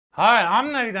Hi,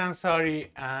 I'm Navid Ansari,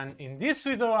 and in this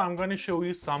video I'm going to show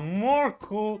you some more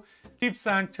cool tips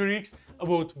and tricks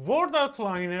about Word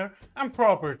Outliner and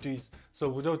properties. So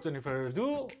without any further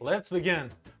ado, let's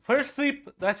begin. First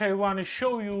tip that I want to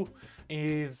show you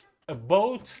is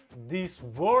about this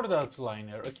Word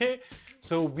Outliner, okay?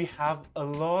 So we have a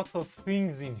lot of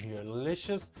things in here. Let's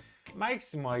just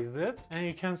maximize that, and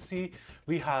you can see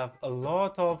we have a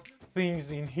lot of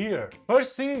things in here.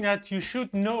 First thing that you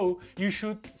should know, you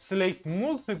should select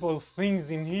multiple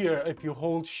things in here. If you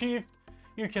hold shift,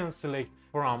 you can select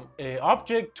from a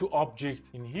object to object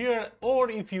in here, or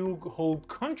if you hold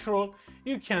control,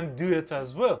 you can do it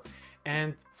as well.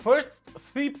 And first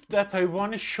tip that I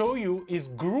want to show you is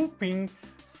grouping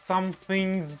some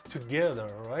things together,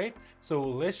 right? So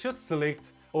let's just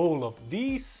select all of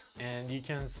these, and you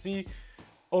can see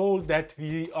all that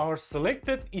we are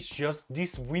selected is just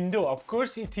this window. Of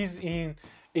course it is in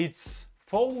its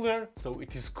folder, so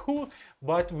it is cool,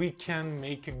 but we can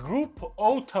make a group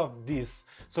out of this,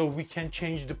 so we can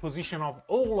change the position of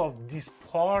all of these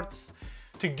parts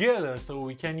together, so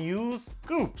we can use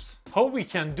groups. How we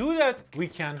can do that? We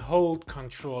can hold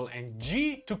Ctrl and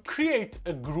G to create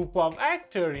a group of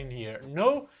actor in here.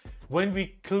 Now when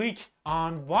we click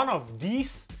on one of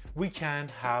these, we can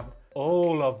have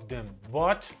all of them,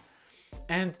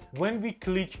 and when we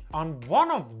click on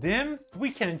one of them, we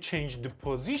can change the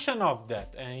position of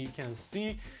that, and you can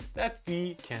see that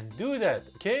we can do that.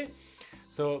 Okay,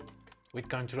 so with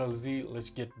Ctrl Z, let's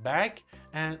get back,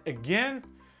 and again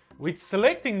with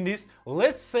selecting this,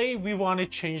 let's say we want to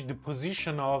change the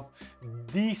position of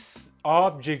this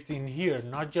object in here,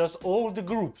 not just all the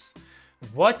groups.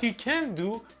 What you can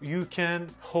do, you can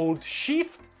hold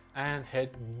shift and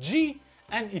hit G,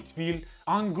 and it will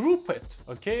ungroup it.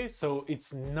 Okay, so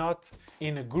it's not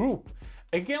in a group.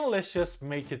 Again, let's just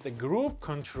make it a group,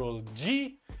 Ctrl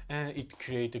G, and it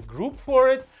create a group for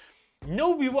it.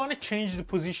 Now we want to change the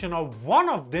position of one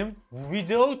of them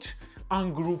without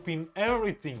ungrouping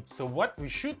everything. So what we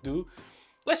should do,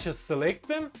 let's just select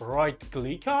them, right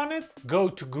click on it, go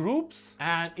to groups,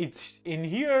 and it's in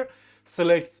here,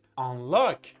 select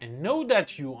unlock. And now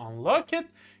that you unlock it,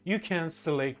 you can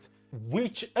select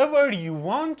whichever you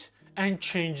want and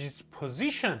change its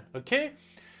position. Okay,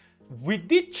 we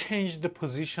did change the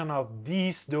position of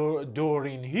this door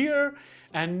in here,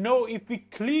 and now if we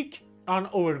click on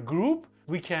our group,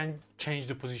 we can change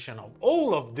the position of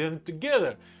all of them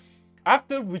together.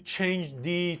 After we change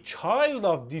the child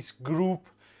of this group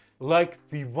like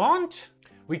we want,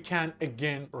 we can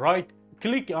again right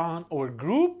click on our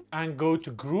group and go to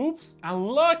groups and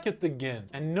lock it again.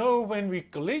 And now when we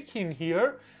click in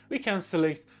here, we can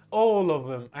select all of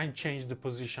them and change the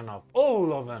position of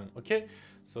all of them. Okay,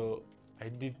 so I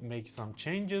did make some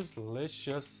changes. Let's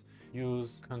just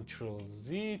use Ctrl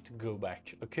Z to go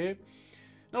back. Okay,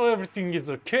 now everything is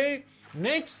okay.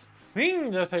 Next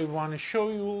thing that I want to show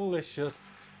you, let's just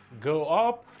go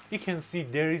up. You can see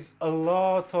there is a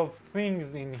lot of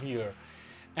things in here,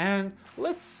 and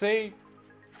let's say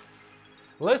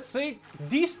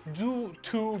these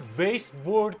two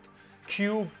baseboard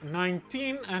cube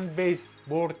 19 and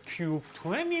baseboard cube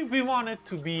 20, we want it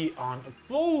to be on a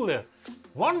folder.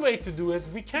 One way to do it,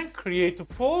 we can create a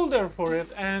folder for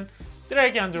it and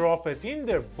drag and drop it in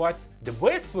there, but the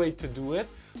best way to do it,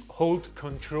 hold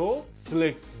Control,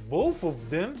 select both of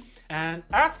them, and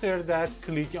after that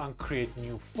click on create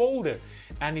new folder,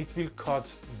 and it will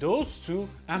cut those two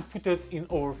and put it in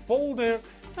our folder.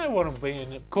 I want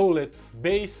to call it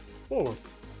baseboard.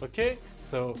 Okay,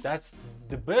 so that's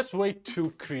the best way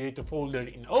to create a folder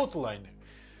in Outliner.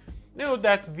 Now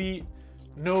that we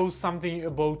know something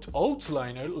about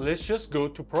Outliner, let's just go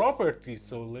to properties.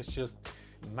 So let's just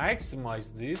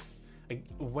maximize this.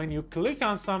 When you click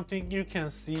on something, you can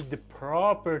see the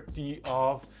property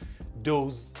of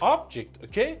those objects.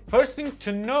 Okay, first thing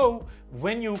to know,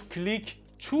 when you click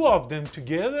two of them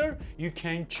together, you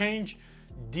can change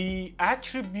the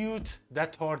attribute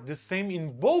that are the same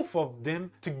in both of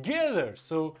them together.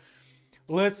 So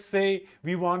let's say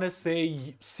we want to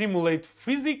say simulate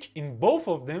physics in both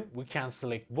of them, we can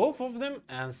select both of them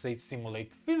and say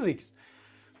simulate physics.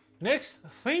 Next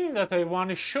thing that I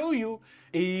want to show you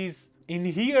is in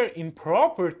here in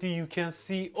property, you can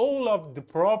see all of the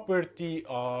property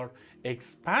are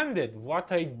expanded.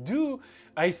 What I do,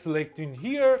 I select in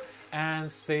here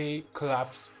and say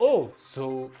collapse all,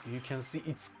 so you can see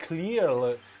it's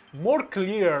clear, more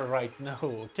clear right now.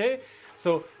 Okay,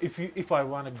 so if I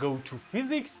want to go to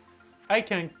physics, I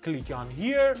can click on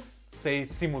here, say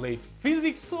simulate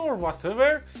physics or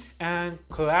whatever, and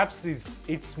collapses.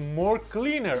 It's more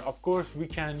cleaner. Of course we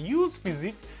can use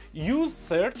physics, use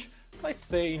search, let's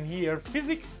say in here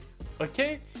physics,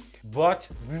 okay? But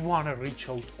we want to reach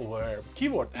out our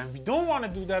keyboard, and we don't want to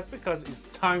do that because it's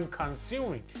time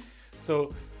consuming.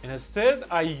 So instead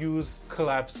I use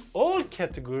collapse all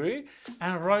category,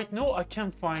 and right now I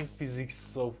can find physics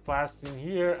so fast in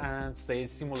here and say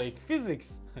simulate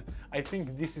physics. I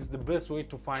think this is the best way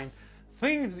to find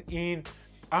things in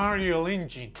Unreal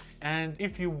Engine, and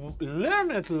if you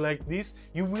learn it like this,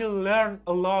 you will learn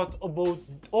a lot about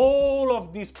all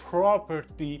of this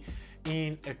property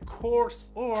in a course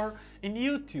or in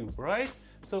YouTube, right?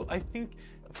 So I think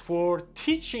for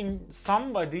teaching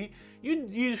somebody,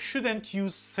 you shouldn't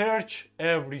use search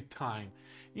every time.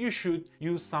 You should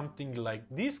use something like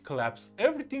this, collapse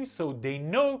everything, so they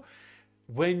know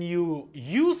when you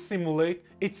use simulate,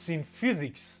 it's in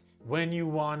physics. When you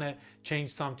want to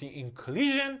change something in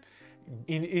collision,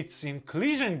 it's in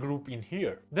collision group in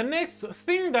here. The next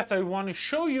thing that I want to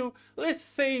show you, let's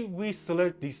say we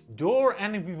select this door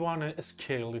and we want to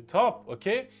scale it up,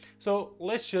 okay? So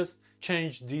let's just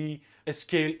change the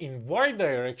scale in Y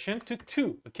direction to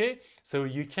 2, okay? So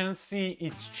you can see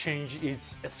it's changed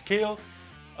its scale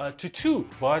to 2,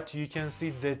 but you can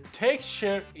see the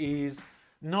texture is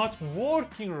not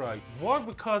working right. Why?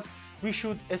 Because we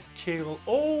should scale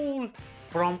all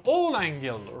from all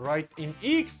angle, right? In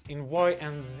X, in Y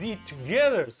and Z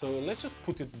together. So let's just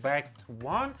put it back to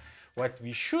 1. What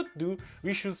we should do,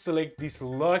 we should select this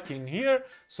lock in here.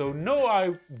 So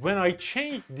now when I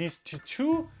change this to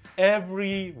 2,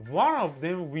 every one of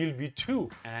them will be 2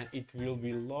 and it will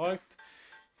be locked,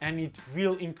 and it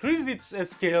will increase its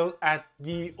scale at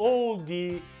all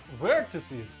the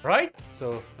vertices, right?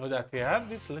 So now that we have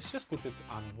this, let's just put it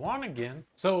on 1 again.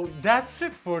 So that's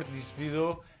it for this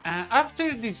video, and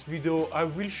after this video I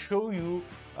will show you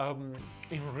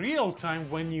in real time,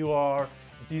 when you are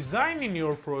designing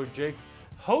your project,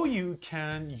 how you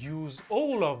can use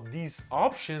all of these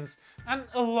options and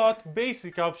a lot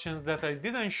basic options that I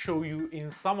didn't show you in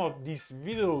some of these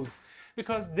videos,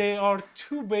 because they are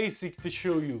too basic to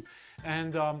show you,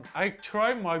 and I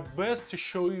try my best to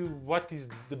show you what is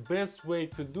the best way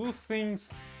to do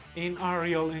things in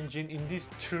Unreal Engine in these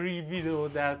 3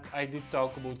 videos that I did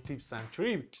talk about tips and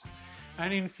tricks.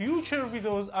 And in future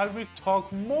videos I will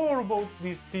talk more about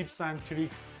these tips and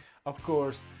tricks, of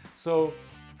course. So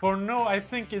for now I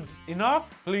think it's enough.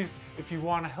 Please, if you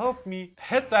want to help me,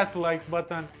 hit that like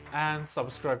button and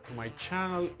subscribe to my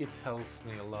channel. It helps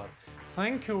me a lot.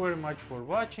 Thank you very much for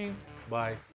watching. Bye.